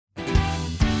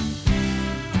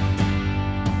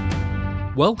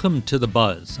Welcome to The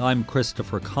Buzz. I'm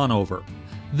Christopher Conover.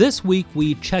 This week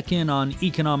we check in on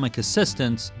economic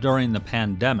assistance during the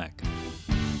pandemic.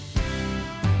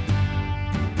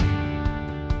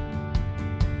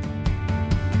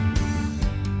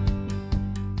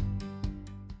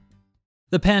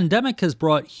 The pandemic has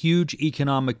brought huge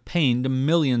economic pain to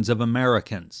millions of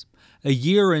Americans. A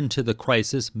year into the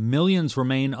crisis, millions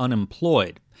remain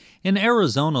unemployed. In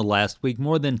Arizona last week,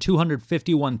 more than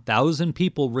 251,000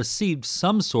 people received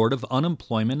some sort of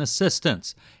unemployment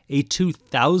assistance, a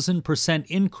 2,000%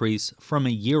 increase from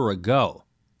a year ago.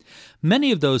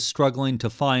 Many of those struggling to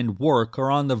find work are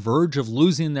on the verge of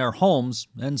losing their homes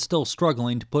and still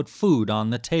struggling to put food on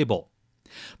the table.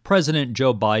 President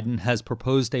Joe Biden has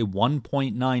proposed a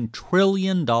 $1.9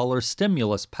 trillion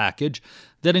stimulus package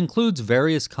that includes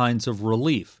various kinds of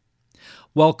relief.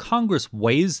 While Congress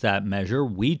weighs that measure,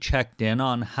 we checked in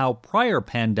on how prior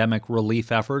pandemic relief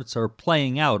efforts are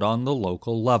playing out on the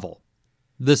local level.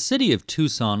 The city of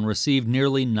Tucson received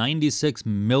nearly $96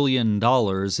 million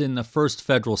in the first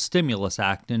federal stimulus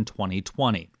act in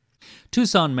 2020.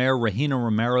 Tucson Mayor Regina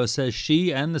Romero says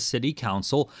she and the city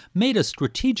council made a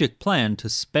strategic plan to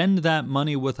spend that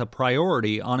money with a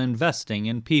priority on investing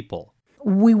in people.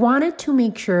 We wanted to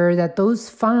make sure that those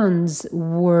funds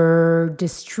were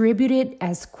distributed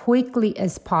as quickly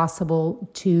as possible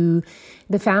to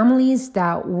the families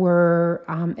that were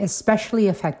especially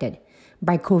affected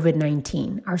by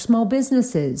COVID-19. Our small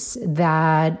businesses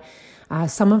that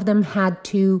some of them had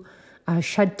to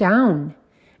shut down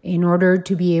in order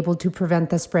to be able to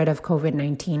prevent the spread of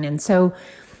COVID-19. And so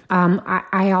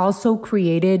I also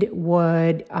created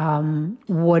what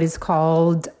is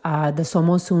called the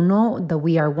Somos Uno, the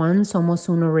We Are One Somos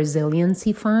Uno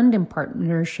Resiliency Fund in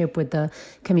partnership with the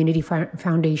Community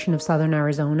Foundation of Southern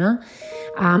Arizona.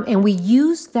 And we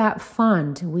used that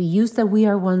fund, we used the We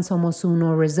Are One Somos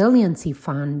Uno Resiliency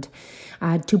Fund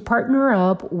to partner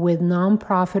up with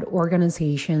nonprofit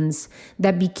organizations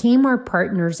that became our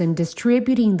partners in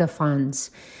distributing the funds.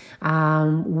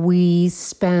 We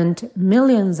spent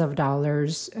millions of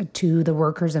dollars to the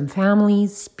workers and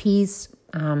families piece.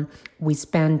 We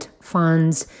spent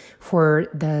funds for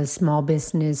the small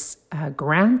business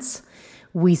grants.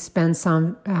 We spent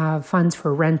some funds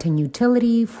for rent and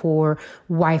utility, for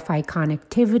Wi-Fi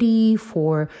connectivity,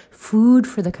 for food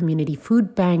for the community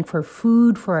food bank, for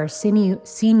food for our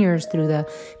seniors through the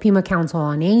Pima Council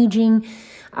on Aging.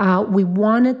 We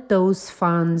wanted those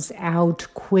funds out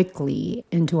quickly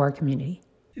into our community.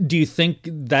 Do you think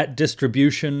that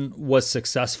distribution was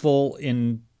successful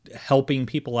in helping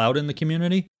people out in the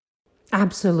community?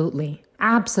 Absolutely.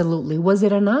 Absolutely. Was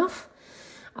it enough?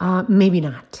 Maybe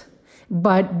not.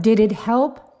 But did it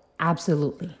help?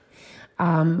 Absolutely.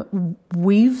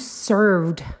 We've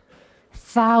served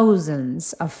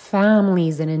thousands of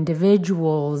families and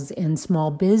individuals and small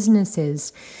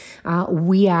businesses.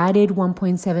 We added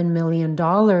 $1.7 million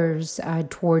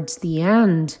towards the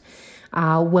end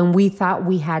when we thought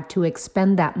we had to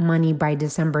expend that money by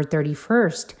December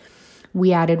 31st.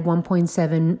 We added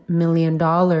 $1.7 million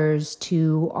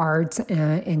to arts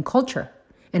and culture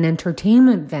and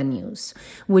entertainment venues,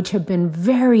 which have been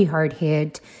very hard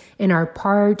hit and are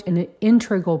an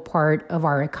integral part of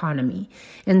our economy.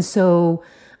 And so,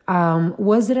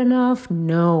 was it enough?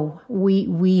 No.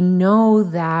 We know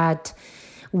that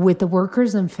with the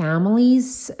workers and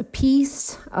families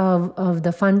piece of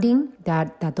the funding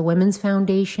that the Women's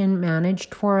Foundation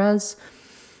managed for us,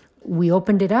 we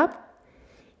opened it up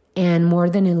and more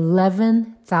than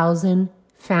 11,000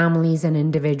 families and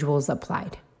individuals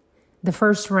applied. The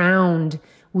first round,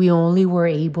 we only were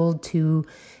able to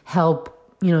help,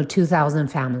 2,000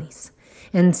 families.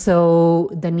 And so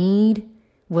the need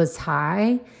was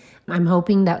high. I'm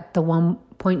hoping that the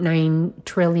 $1.9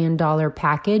 trillion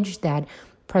package that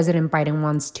President Biden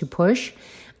wants to push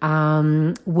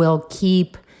will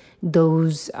keep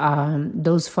those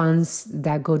funds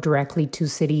that go directly to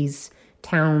cities,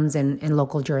 towns, and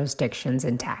local jurisdictions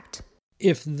intact.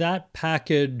 If that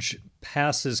package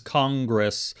passes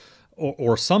Congress,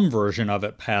 or some version of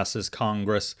it passes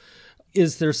Congress,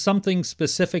 is there something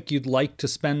specific you'd like to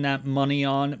spend that money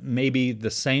on, maybe the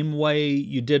same way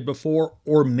you did before,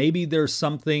 or maybe there's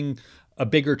something, a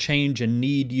bigger change and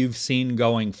need you've seen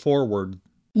going forward?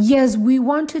 Yes, we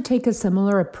want to take a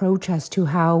similar approach as to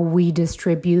how we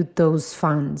distribute those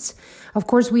funds. Of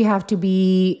course, we have to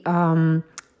pay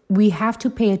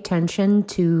attention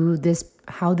to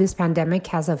how this pandemic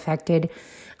has affected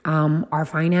our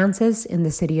finances in the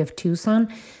city of Tucson.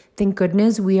 Thank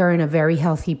goodness we are in a very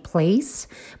healthy place,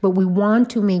 but we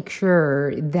want to make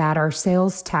sure that our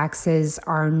sales taxes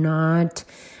are not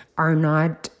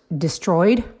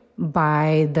destroyed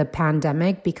by the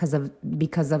pandemic because of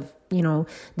the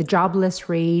jobless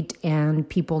rate and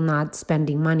people not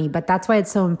spending money. But that's why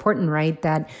it's so important, right?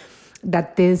 That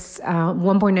this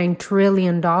 $1.9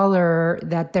 trillion,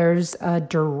 that there's a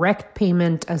direct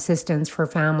payment assistance for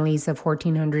families of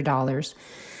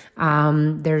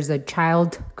 $1,400. There's a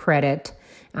child credit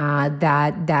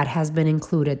that has been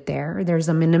included there. There's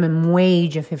a minimum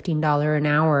wage of $15 an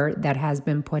hour that has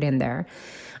been put in there.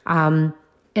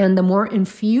 And the more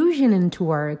infusion into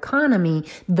our economy,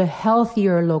 the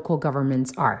healthier local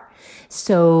governments are.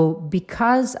 So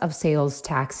because of sales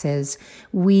taxes,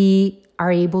 we are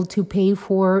able to pay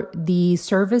for the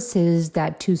services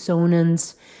that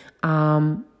Tucsonans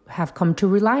have come to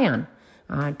rely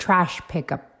on. Trash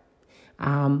pickup,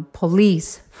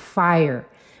 police, fire,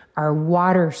 our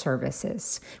water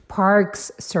services,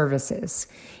 parks services.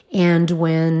 And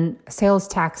when sales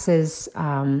taxes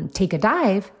take a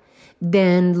dive,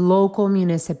 then local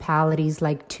municipalities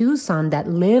like Tucson that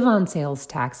live on sales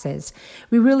taxes,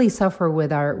 we really suffer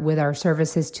with our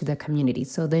services to the community.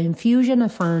 So the infusion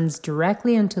of funds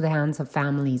directly into the hands of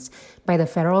families by the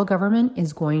federal government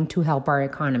is going to help our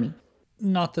economy.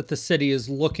 Not that the city is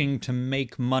looking to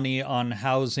make money on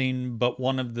housing, but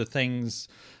one of the things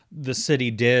the city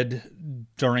did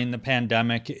during the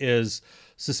pandemic is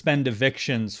suspend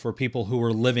evictions for people who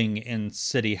were living in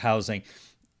city housing.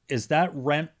 Is that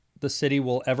rent the city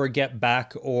will ever get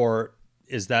back, or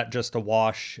is that just a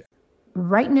wash?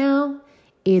 Right now,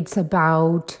 it's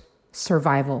about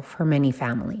survival for many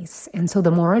families. And so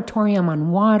the moratorium on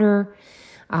water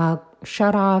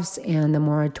shutoffs and the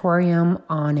moratorium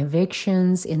on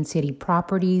evictions in city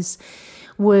properties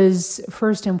was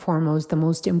first and foremost the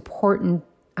most important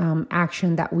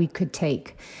action that we could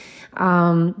take.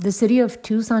 The city of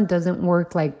Tucson doesn't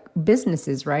work like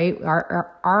businesses, right?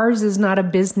 Ours is not a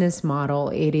business model.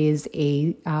 It is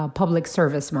a public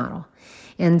service model.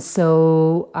 And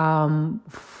so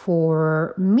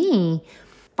for me,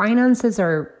 finances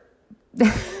are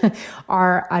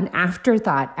an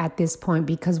afterthought at this point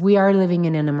because we are living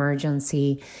in an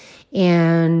emergency.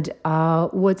 And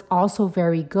what's also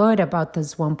very good about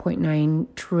this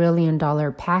 $1.9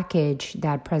 trillion package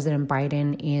that President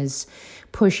Biden is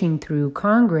pushing through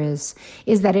Congress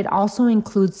is that it also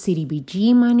includes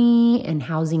CDBG money and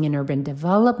housing and urban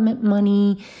development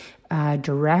money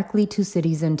directly to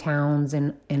cities and towns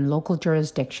and local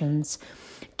jurisdictions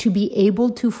to be able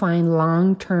to find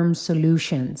long-term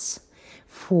solutions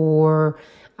for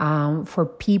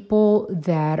people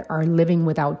that are living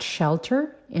without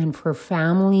shelter and for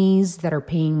families that are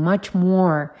paying much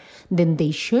more than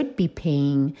they should be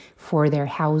paying for their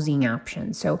housing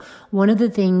options. So one of the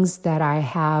things that I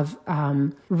have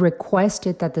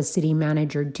requested that the city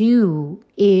manager do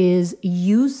is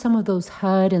use some of those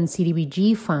HUD and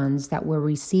CDBG funds that we're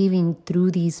receiving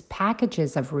through these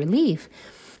packages of relief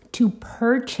to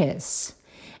purchase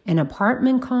an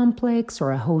apartment complex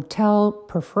or a hotel,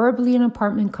 preferably an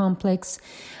apartment complex,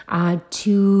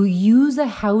 to use a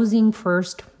housing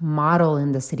first model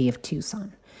in the city of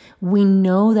Tucson. We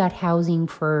know that housing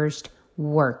first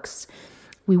works.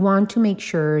 We want to make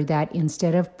sure that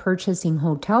instead of purchasing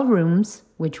hotel rooms,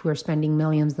 which we're spending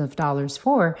millions of dollars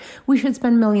for, we should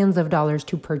spend millions of dollars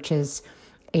to purchase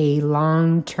a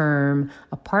long-term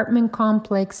apartment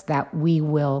complex that we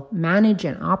will manage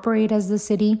and operate as the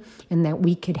city, and that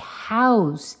we could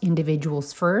house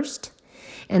individuals first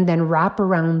and then wrap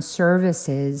around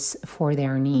services for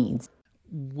their needs.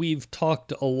 We've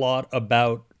talked a lot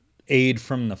about aid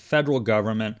from the federal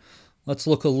government. Let's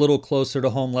look a little closer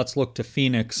to home. Let's look to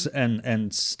Phoenix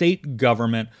and state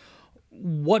government.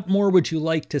 What more would you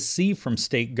like to see from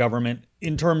state government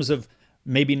in terms of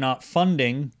maybe not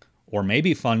funding, or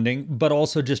maybe funding, but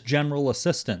also just general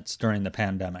assistance during the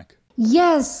pandemic?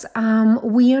 Yes,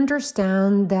 we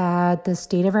understand that the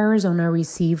state of Arizona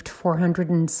received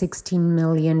 $416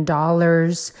 million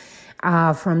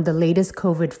from the latest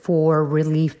COVID-4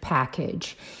 relief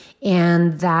package.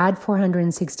 And that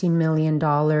 $416 million,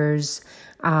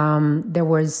 there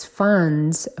was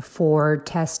funds for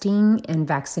testing and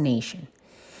vaccination.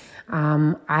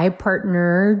 I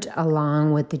partnered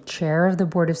along with the chair of the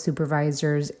Board of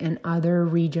Supervisors and other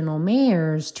regional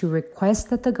mayors to request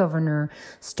that the governor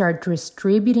start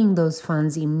distributing those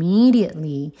funds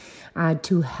immediately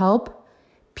to help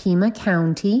Pima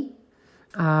County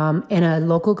and a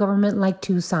local government like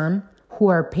Tucson, who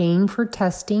are paying for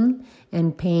testing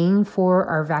and paying for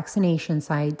our vaccination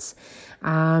sites,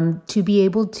 to be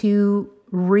able to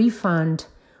refund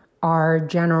our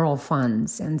general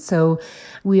funds. And so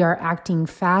we are acting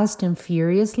fast and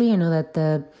furiously. I know that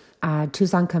the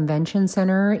Tucson Convention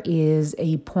Center is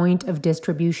a point of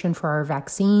distribution for our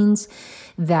vaccines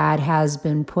that has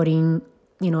been putting,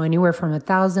 anywhere from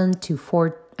 1,000 to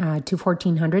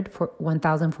 1,400,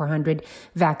 1,400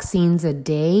 vaccines a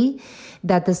day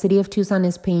that the city of Tucson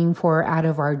is paying for out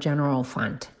of our general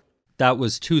fund. That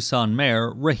was Tucson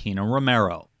Mayor Regina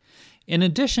Romero. In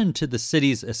addition to the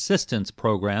city's assistance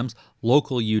programs,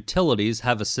 local utilities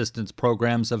have assistance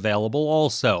programs available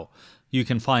also. You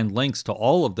can find links to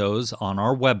all of those on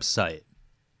our website.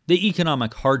 The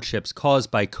economic hardships caused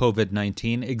by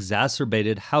COVID-19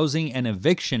 exacerbated housing and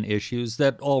eviction issues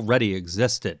that already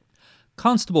existed.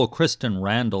 Constable Kristen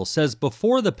Randall says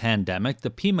before the pandemic, the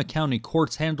Pima County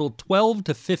courts handled 1,200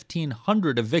 to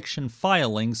 1,500 eviction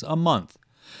filings a month.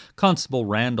 Constable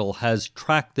Randall has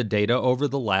tracked the data over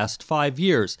the last 5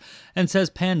 years and says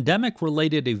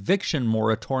pandemic-related eviction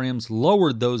moratoriums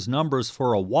lowered those numbers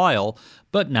for a while,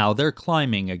 but now they're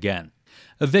climbing again.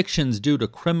 Evictions due to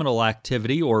criminal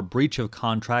activity or breach of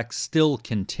contract still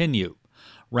continue.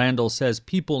 Randall says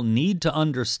people need to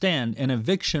understand an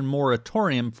eviction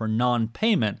moratorium for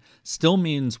non-payment still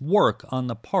means work on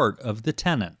the part of the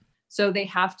tenant. So they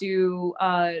have to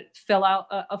fill out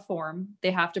a form,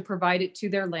 they have to provide it to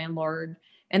their landlord,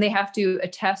 and they have to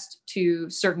attest to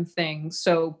certain things.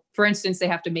 So for instance, they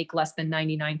have to make less than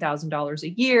 $99,000 a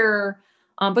year,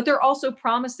 but they're also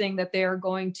promising that they're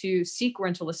going to seek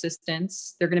rental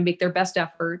assistance. They're going to make their best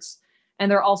efforts.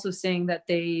 And they're also saying that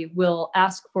they will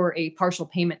ask for a partial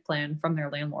payment plan from their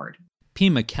landlord.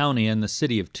 Pima County and the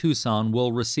city of Tucson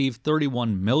will receive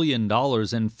 $31 million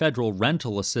in federal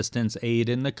rental assistance aid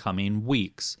in the coming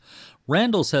weeks.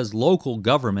 Randall says local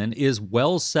government is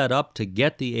well set up to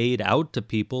get the aid out to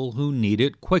people who need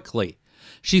it quickly.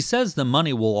 She says the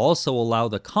money will also allow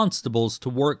the constables to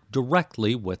work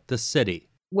directly with the city.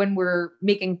 When we're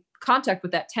making contact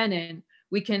with that tenant,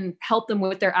 we can help them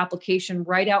with their application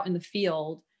right out in the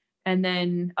field, and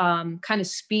then kind of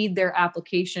speed their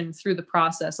application through the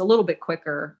process a little bit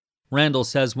quicker. Randall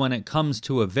says when it comes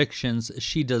to evictions,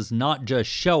 she does not just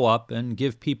show up and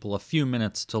give people a few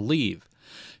minutes to leave.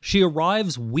 She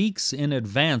arrives weeks in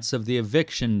advance of the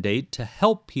eviction date to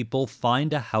help people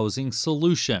find a housing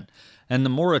solution, and the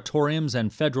moratoriums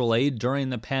and federal aid during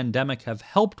the pandemic have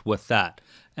helped with that,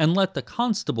 and let the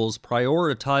constables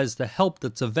prioritize the help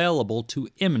that's available to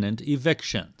imminent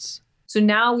evictions. So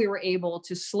now we were able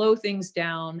to slow things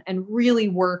down and really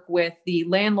work with the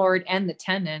landlord and the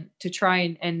tenant to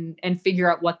try and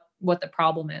figure out what the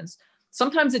problem is.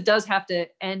 Sometimes it does have to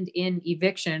end in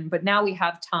eviction, but now we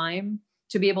have time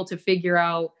to be able to figure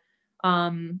out,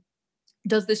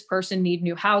 does this person need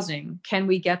new housing? Can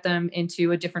we get them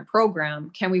into a different program?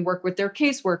 Can we work with their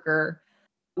caseworker?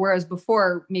 Whereas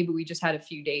before, maybe we just had a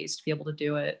few days to be able to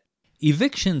do it.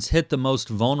 Evictions hit the most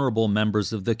vulnerable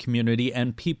members of the community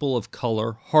and people of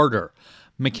color harder.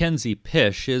 Mackenzie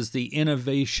Pish is the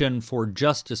Innovation for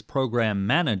Justice Program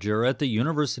Manager at the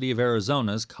University of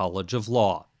Arizona's College of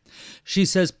Law. She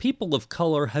says people of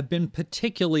color have been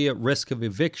particularly at risk of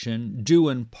eviction due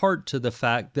in part to the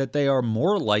fact that they are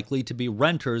more likely to be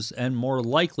renters and more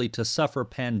likely to suffer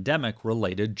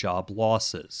pandemic-related job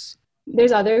losses.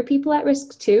 There's other people at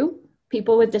risk too,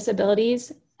 people with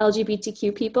disabilities,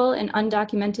 LGBTQ people, and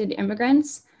undocumented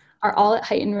immigrants are all at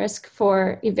heightened risk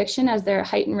for eviction as they're at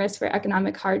heightened risk for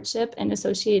economic hardship and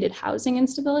associated housing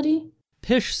instability.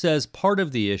 Pish says part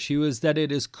of the issue is that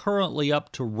it is currently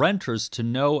up to renters to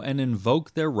know and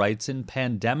invoke their rights in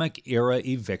pandemic-era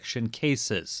eviction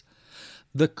cases.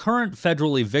 The current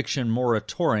federal eviction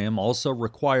moratorium also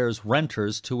requires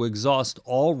renters to exhaust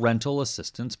all rental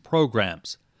assistance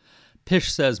programs.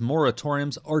 Pish says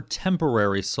moratoriums are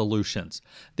temporary solutions.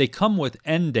 They come with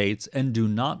end dates and do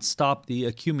not stop the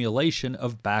accumulation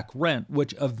of back rent,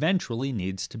 which eventually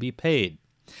needs to be paid.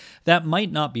 That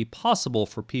might not be possible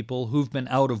for people who've been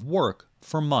out of work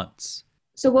for months.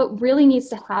 So what really needs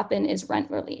to happen is rent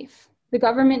relief. The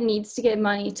government needs to give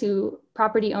money to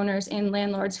property owners and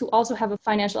landlords who also have a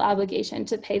financial obligation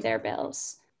to pay their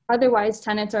bills. Otherwise,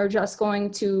 tenants are just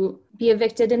going to be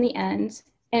evicted in the end,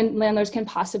 and landlords can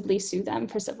possibly sue them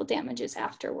for civil damages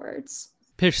afterwards.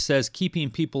 Pish says keeping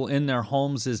people in their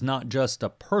homes is not just a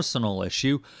personal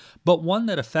issue, but one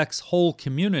that affects whole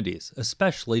communities,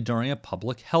 especially during a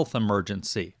public health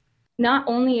emergency. Not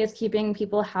only is keeping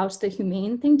people housed the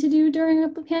humane thing to do during a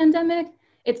pandemic,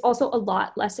 it's also a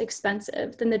lot less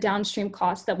expensive than the downstream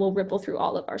costs that will ripple through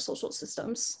all of our social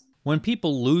systems. When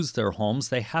people lose their homes,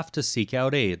 they have to seek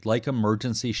out aid like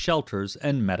emergency shelters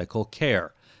and medical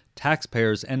care.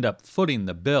 Taxpayers end up footing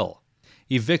the bill.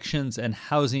 Evictions and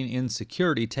housing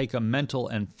insecurity take a mental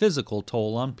and physical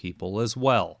toll on people as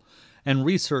well. and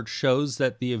research shows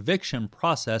that the eviction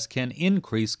process can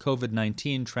increase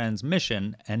COVID-19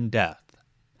 transmission and death.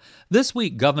 This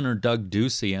week, Governor Doug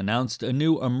Ducey announced a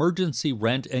new emergency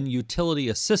rent and utility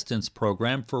assistance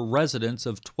program for residents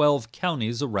of 12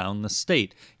 counties around the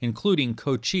state, including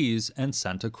Cochise and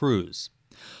Santa Cruz.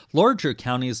 Larger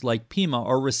counties like Pima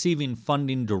are receiving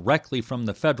funding directly from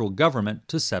the federal government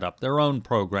to set up their own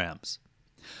programs.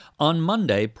 On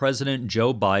Monday, President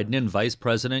Joe Biden and Vice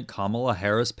President Kamala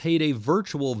Harris paid a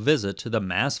virtual visit to the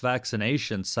mass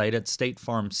vaccination site at State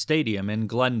Farm Stadium in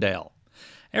Glendale.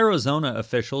 Arizona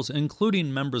officials,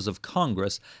 including members of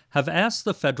Congress, have asked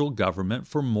the federal government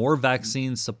for more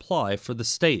vaccine supply for the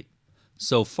state.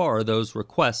 So far, those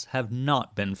requests have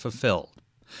not been fulfilled.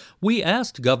 We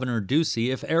asked Governor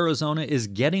Ducey if Arizona is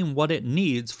getting what it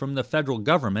needs from the federal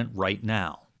government right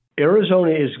now.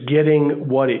 Arizona is getting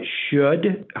what it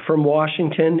should from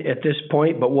Washington at this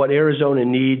point, but what Arizona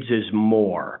needs is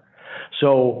more.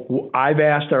 So I've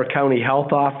asked our county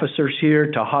health officers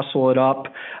here to hustle it up.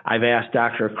 I've asked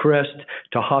Dr. Christ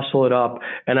to hustle it up,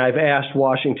 and I've asked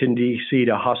Washington, D.C.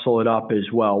 to hustle it up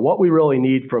as well. What we really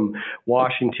need from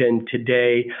Washington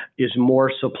today is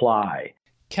more supply.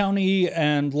 County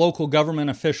and local government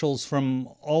officials from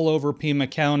all over Pima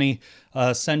County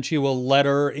sent you a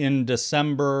letter in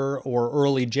December or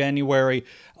early January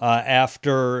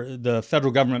after the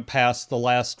federal government passed the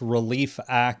last Relief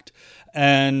Act.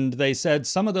 And they said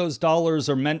some of those dollars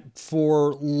are meant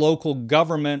for local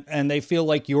government, and they feel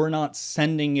like you're not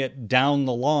sending it down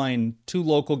the line to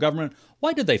local government.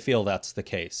 Why do they feel that's the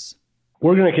case?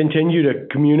 We're going to continue to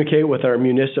communicate with our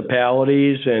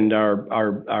municipalities and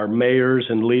our mayors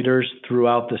and leaders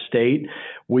throughout the state.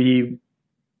 We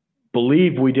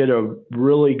believe we did a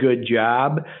really good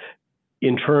job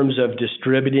in terms of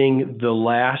distributing the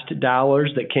last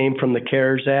dollars that came from the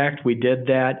CARES Act. We did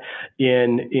that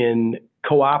in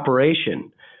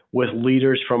cooperation with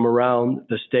leaders from around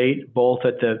the state, both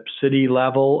at the city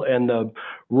level and the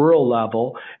rural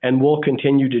level, and we'll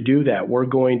continue to do that. We're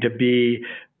going to be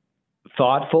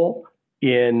thoughtful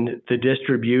in the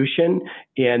distribution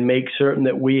and make certain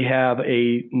that we have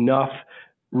enough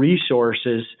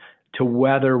resources to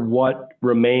weather what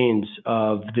remains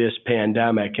of this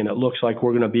pandemic. And it looks like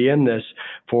we're going to be in this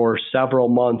for several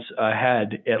months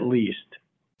ahead at least.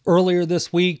 Earlier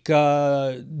this week,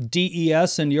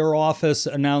 DES and your office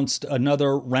announced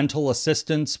another rental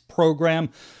assistance program.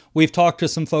 We've talked to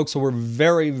some folks who were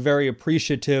very, very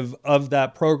appreciative of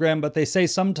that program, but they say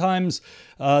sometimes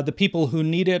the people who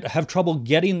need it have trouble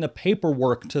getting the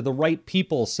paperwork to the right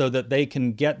people so that they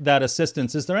can get that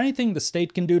assistance. Is there anything the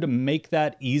state can do to make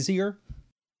that easier?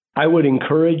 I would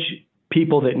encourage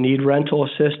people that need rental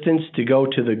assistance to go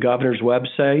to the governor's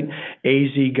website,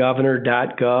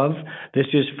 azgovernor.gov. This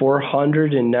is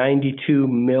 $492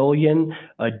 million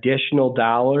additional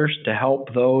dollars to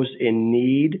help those in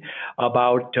need.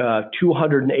 About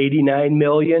 $289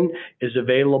 million is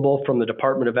available from the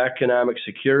Department of Economic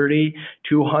Security,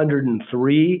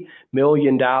 $203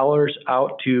 million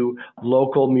out to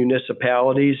local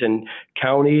municipalities and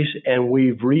counties, and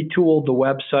we've retooled the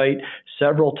website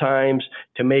several times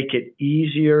to make it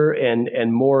easier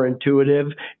and more intuitive.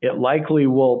 It likely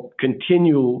will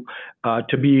continue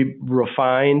to be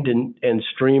refined and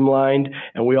streamlined,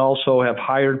 and we also have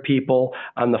hired people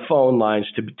on the phone lines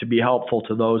to be helpful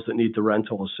to those that need the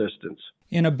rental assistance.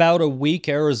 In about a week,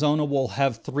 Arizona will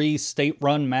have 3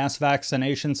 state-run mass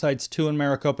vaccination sites, 2 in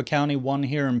Maricopa County, 1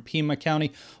 here in Pima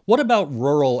County. What about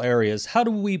rural areas? How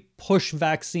do we push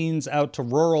vaccines out to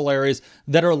rural areas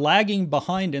that are lagging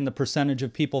behind in the percentage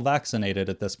of people vaccinated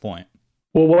at this point?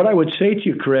 Well, what I would say to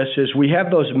you, Chris, is we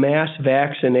have those mass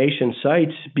vaccination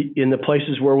sites in the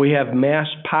places where we have mass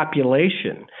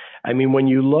population. I mean, when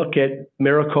you look at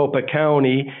Maricopa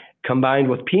County combined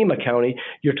with Pima County,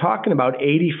 you're talking about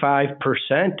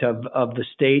 85% of the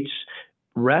state's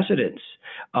residents.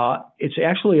 It's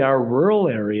actually our rural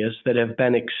areas that have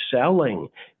been excelling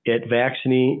at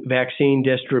vaccine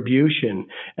distribution.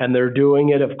 And they're doing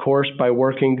it, of course, by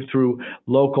working through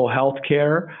local health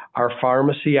care, our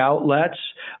pharmacy outlets,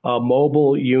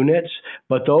 mobile units.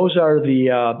 But those are the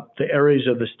areas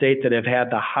of the state that have had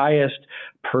the highest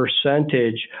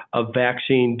percentage of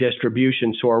vaccine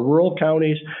distribution. So our rural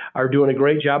counties are doing a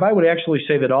great job. I would actually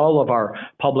say that all of our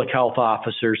public health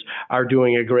officers are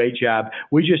doing a great job.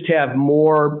 We just have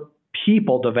more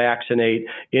people to vaccinate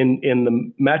in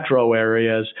the metro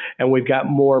areas, and we've got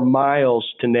more miles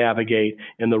to navigate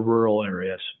in the rural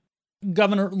areas.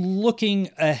 Governor, looking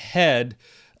ahead,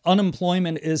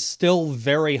 Unemployment is still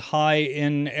very high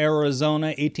in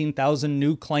Arizona, 18,000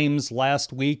 new claims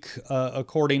last week,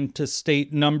 according to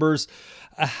state numbers.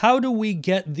 How do we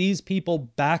get these people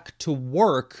back to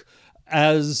work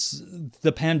as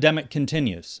the pandemic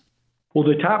continues? Well,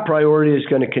 the top priority is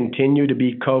going to continue to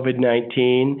be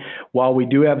COVID-19. While we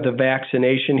do have the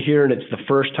vaccination here, and it's the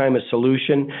first time a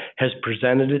solution has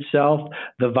presented itself,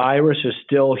 the virus is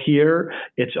still here.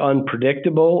 It's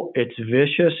unpredictable, it's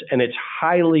vicious, and it's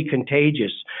highly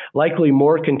contagious, likely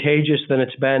more contagious than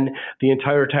it's been the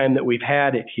entire time that we've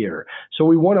had it here. So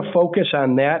we want to focus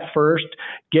on that first.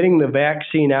 Getting the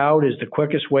vaccine out is the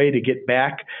quickest way to get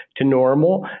back to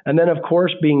normal. And then, of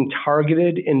course, being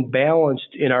targeted and balanced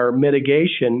in our mitigation.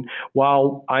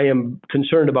 While I am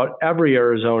concerned about every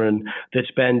Arizonan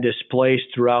that's been displaced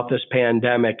throughout this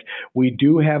pandemic, we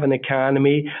do have an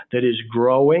economy that is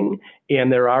growing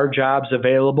and there are jobs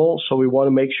available. So we want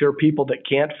to make sure people that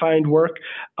can't find work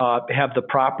have the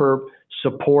proper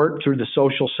support through the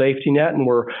social safety net, and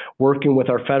we're working with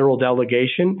our federal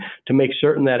delegation to make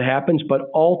certain that happens. But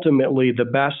ultimately, the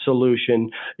best solution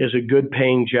is a good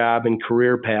paying job and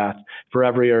career path for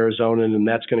every Arizonan, and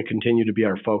that's going to continue to be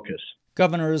our focus.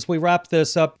 Governor, as we wrap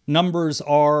this up, numbers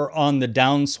are on the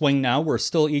downswing now. We're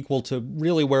still equal to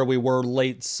really where we were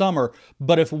late summer.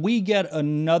 But if we get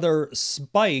another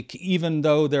spike, even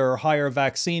though there are higher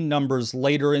vaccine numbers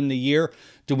later in the year,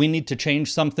 do we need to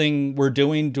change something we're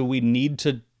doing? Do we need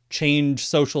to change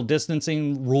social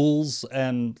distancing rules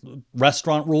and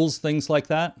restaurant rules, things like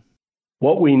that?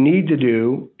 What we need to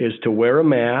do is to wear a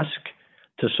mask,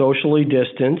 to socially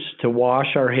distance, to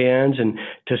wash our hands, and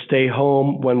to stay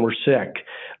home when we're sick,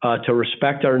 to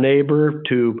respect our neighbor,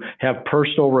 to have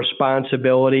personal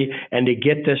responsibility, and to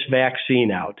get this vaccine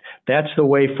out. That's the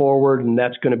way forward, and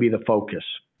that's going to be the focus.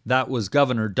 That was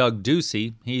Governor Doug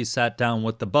Ducey. He sat down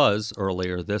with the Buzz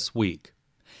earlier this week.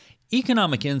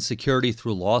 Economic insecurity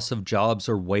through loss of jobs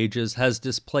or wages has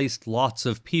displaced lots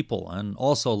of people and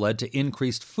also led to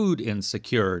increased food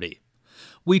insecurity.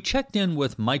 We checked in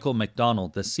with Michael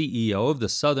McDonald, the CEO of the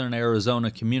Southern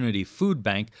Arizona Community Food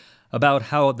Bank, about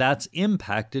how that's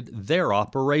impacted their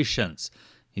operations.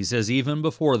 He says even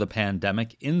before the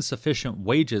pandemic, insufficient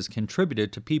wages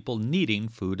contributed to people needing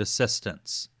food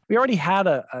assistance. We already had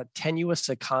a tenuous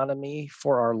economy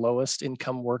for our lowest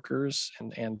income workers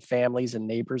and families and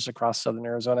neighbors across Southern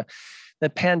Arizona. The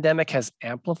pandemic has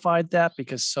amplified that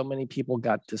because so many people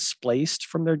got displaced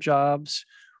from their jobs.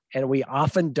 And we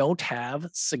often don't have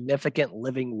significant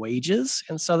living wages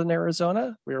in Southern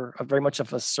Arizona. We're very much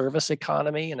of a service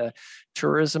economy and a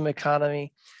tourism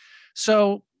economy.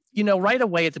 So, right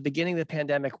away at the beginning of the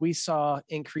pandemic, we saw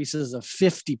increases of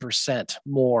 50%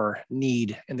 more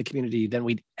need in the community than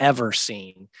we'd ever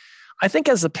seen. I think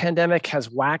as the pandemic has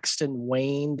waxed and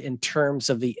waned in terms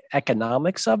of the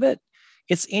economics of it,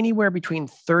 it's anywhere between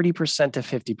 30% to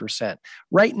 50%.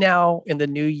 Right now in the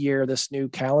new year, this new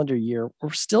calendar year,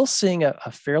 we're still seeing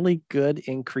a fairly good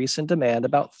increase in demand,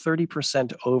 about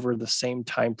 30% over the same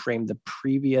time frame the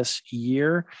previous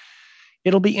year.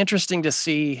 It'll be interesting to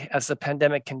see as the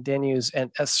pandemic continues,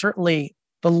 and as certainly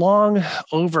the long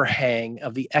overhang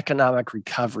of the economic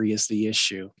recovery is the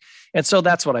issue. And so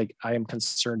that's what I am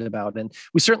concerned about. And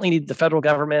we certainly need the federal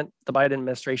government, the Biden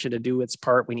administration, to do its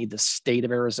part. We need the state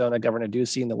of Arizona, Governor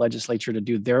Ducey, and the legislature to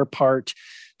do their part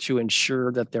to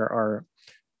ensure that there are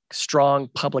strong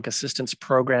public assistance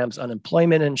programs,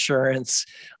 unemployment insurance,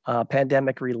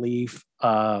 pandemic relief,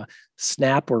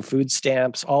 SNAP or food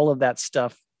stamps. All of that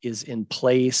stuff is in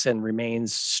place and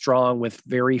remains strong with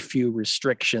very few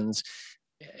restrictions.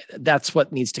 That's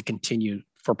what needs to continue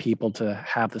for people to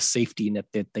have the safety net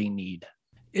that they need.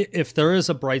 If there is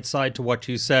a bright side to what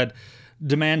you said,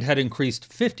 demand had increased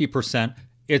 50%.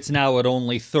 It's now at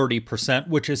only 30%,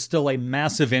 which is still a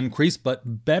massive increase,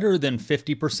 but better than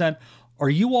 50%. Are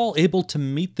you all able to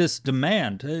meet this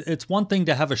demand? It's one thing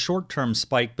to have a short-term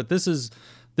spike, but this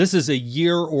is a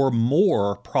year or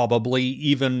more, probably,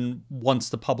 even once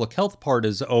the public health part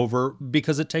is over,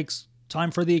 because it takes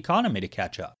time for the economy to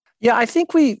catch up. Yeah, I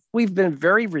think we've been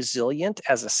very resilient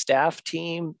as a staff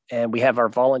team, and we have our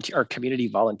community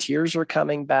volunteers are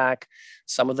coming back.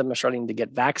 Some of them are starting to get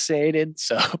vaccinated.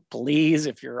 So please,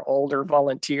 if you're an older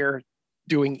volunteer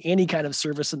doing any kind of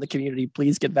service in the community,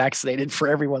 please get vaccinated for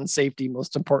everyone's safety,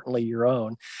 most importantly, your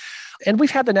own. And we've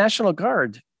had the National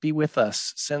Guard be with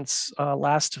us since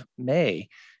last May.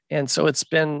 And so it's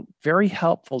been very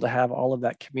helpful to have all of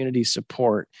that community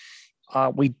support.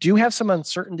 We do have some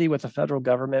uncertainty with the federal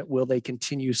government. Will they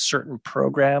continue certain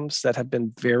programs that have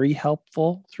been very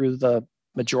helpful through the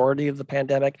majority of the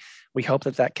pandemic? We hope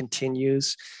that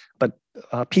continues. But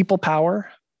people power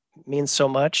means so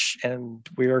much. And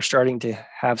we are starting to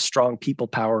have strong people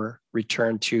power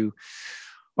return to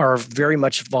our very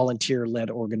much volunteer-led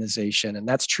organization. And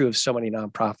that's true of so many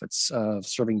nonprofits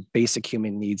serving basic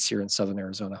human needs here in Southern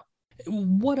Arizona.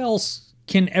 What else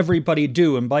can everybody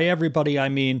do? And by everybody, I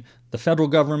mean the federal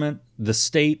government, the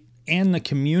state, and the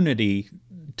community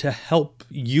to help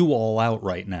you all out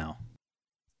right now.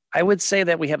 I would say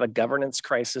that we have a governance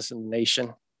crisis in the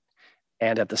nation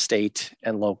and at the state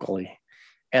and locally.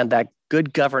 And that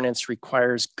good governance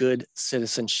requires good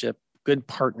citizenship, good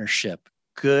partnership,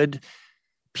 good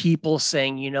people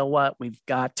saying, you know what, we've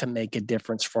got to make a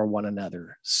difference for one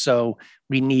another. So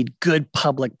we need good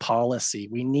public policy.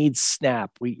 We need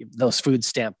SNAP, those food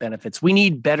stamp benefits. We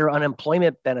need better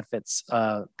unemployment benefits,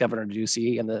 Governor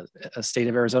Ducey and the state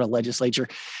of Arizona legislature.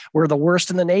 We're the worst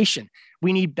in the nation.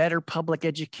 We need better public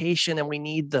education, and we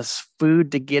need this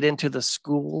food to get into the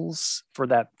schools for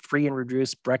that free and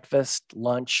reduced breakfast,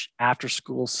 lunch, after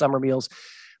school, summer meals.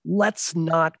 Let's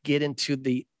not get into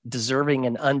the deserving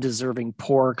and undeserving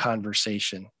poor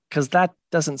conversation, because that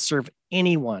doesn't serve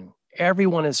anyone.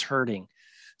 Everyone is hurting.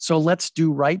 So let's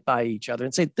do right by each other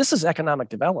and say, this is economic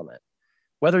development.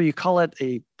 Whether you call it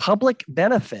a public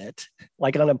benefit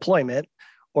like unemployment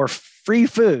or free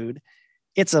food,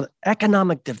 it's an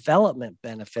economic development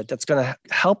benefit that's going to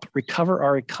help recover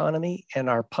our economy and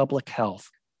our public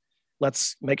health.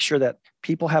 Let's make sure that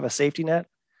people have a safety net.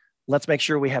 Let's make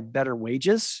sure we have better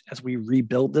wages as we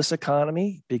rebuild this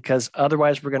economy, because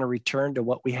otherwise we're going to return to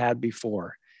what we had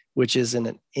before, which is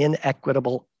an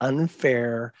inequitable,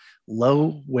 unfair,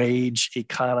 low-wage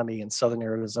economy in Southern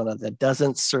Arizona that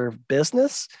doesn't serve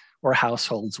business or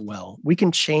households well. We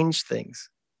can change things.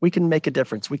 We can make a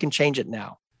difference. We can change it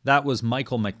now. That was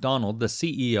Michael McDonald, the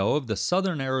CEO of the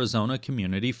Southern Arizona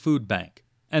Community Food Bank.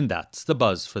 And that's the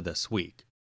buzz for this week.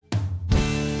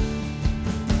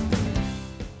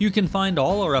 You can find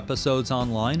all our episodes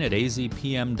online at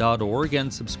azpm.org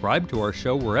and subscribe to our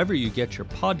show wherever you get your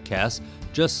podcasts.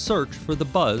 Just search for The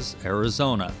Buzz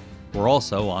Arizona. We're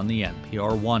also on the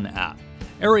NPR One app.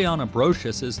 Ariana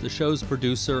Brocious is the show's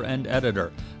producer and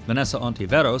editor. Vanessa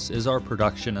Ontiveros is our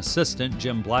production assistant.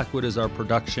 Jim Blackwood is our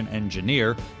production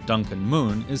engineer. Duncan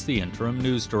Moon is the interim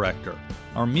news director.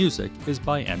 Our music is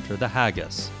by Enter the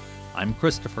Haggis. I'm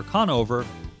Christopher Conover.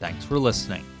 Thanks for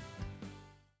listening.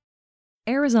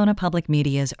 Arizona Public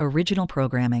Media's original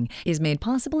programming is made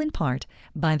possible in part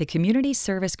by the Community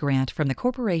Service Grant from the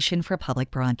Corporation for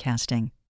Public Broadcasting.